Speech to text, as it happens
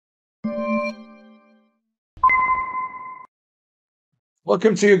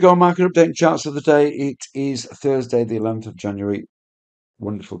Welcome to your Go Market Update and Charts of the day. It is Thursday, the 11th of January.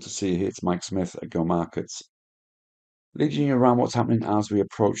 Wonderful to see you here. It's Mike Smith at Go Markets, leading you around what's happening as we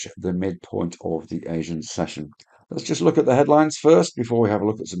approach the midpoint of the Asian session. Let's just look at the headlines first before we have a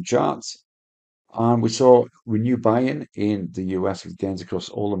look at some charts. And we saw renewed buy-in in the US with gains across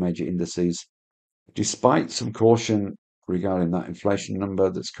all the major indices, despite some caution regarding that inflation number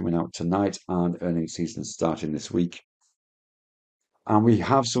that's coming out tonight and earnings season starting this week. And we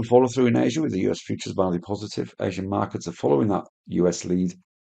have some follow through in Asia with the US futures value positive. Asian markets are following that US lead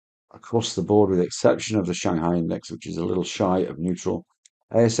across the board, with the exception of the Shanghai index, which is a little shy of neutral.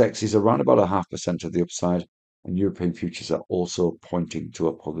 ASX is around about 0.5% to the upside, and European futures are also pointing to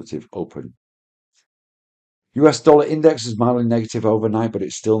a positive open. US dollar index is mildly negative overnight, but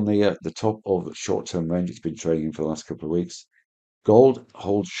it's still near the top of the short term range it's been trading in for the last couple of weeks. Gold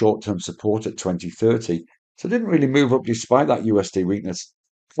holds short term support at 2030. So it didn't really move up despite that USD weakness.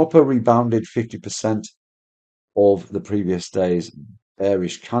 Copper rebounded 50% of the previous day's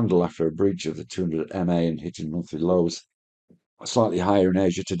bearish candle after a breach of the 200 MA and hitting monthly lows. Slightly higher in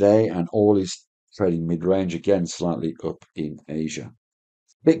Asia today, and all is trading mid-range, again slightly up in Asia.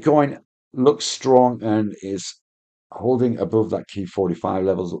 Bitcoin looks strong and is holding above that key 45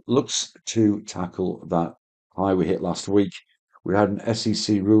 levels. Looks to tackle that high we hit last week. We had an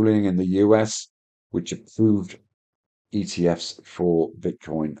SEC ruling in the US which approved ETFs for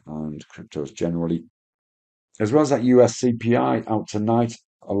Bitcoin and cryptos generally. As well as that US CPI out tonight,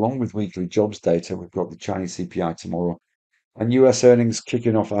 along with weekly jobs data, we've got the Chinese CPI tomorrow. And US earnings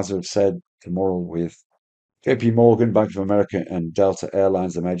kicking off, as I've said, tomorrow with JP Morgan, Bank of America, and Delta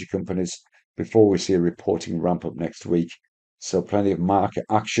Airlines, the major companies, before we see a reporting ramp up next week. So plenty of market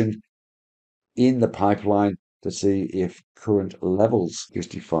action in the pipeline to see if current levels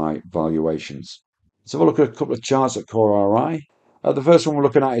justify valuations. So we'll look at a couple of charts at Core RI. The first one we're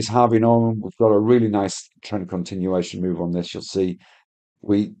looking at is Harvey Norman. We've got a really nice trend continuation move on this. You'll see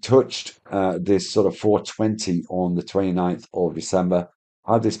we touched this sort of 420 on the 29th of December.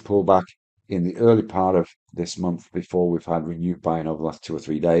 Had this pullback in the early part of this month before we've had renewed buying over the last 2 or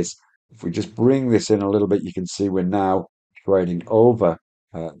 3 days. If we just bring this in a little bit, you can see we're now trading over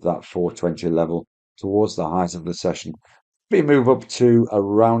that 420 level towards the highs of the session. We move up to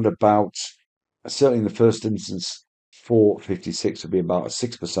around about, certainly in the first instance, 456 would be about a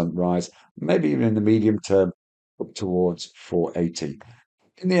 6% rise, maybe even in the medium term up towards 480.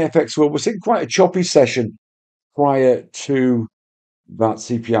 In the FX world, we're seeing quite a choppy session prior to that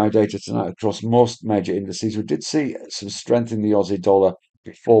CPI data tonight across most major indices. We did see some strength in the Aussie dollar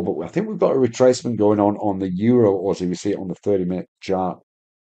before, but I think we've got a retracement going on the Euro Aussie. We see it on the 30-minute chart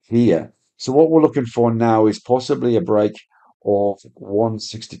here. So what we're looking for now is possibly a break of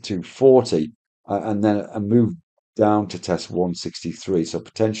 162.40 and then a move down to test 163. So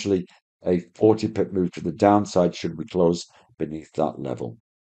potentially a 40 pip move to the downside should we close beneath that level.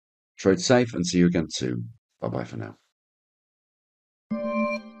 Trade safe and see you again soon. Bye bye for now.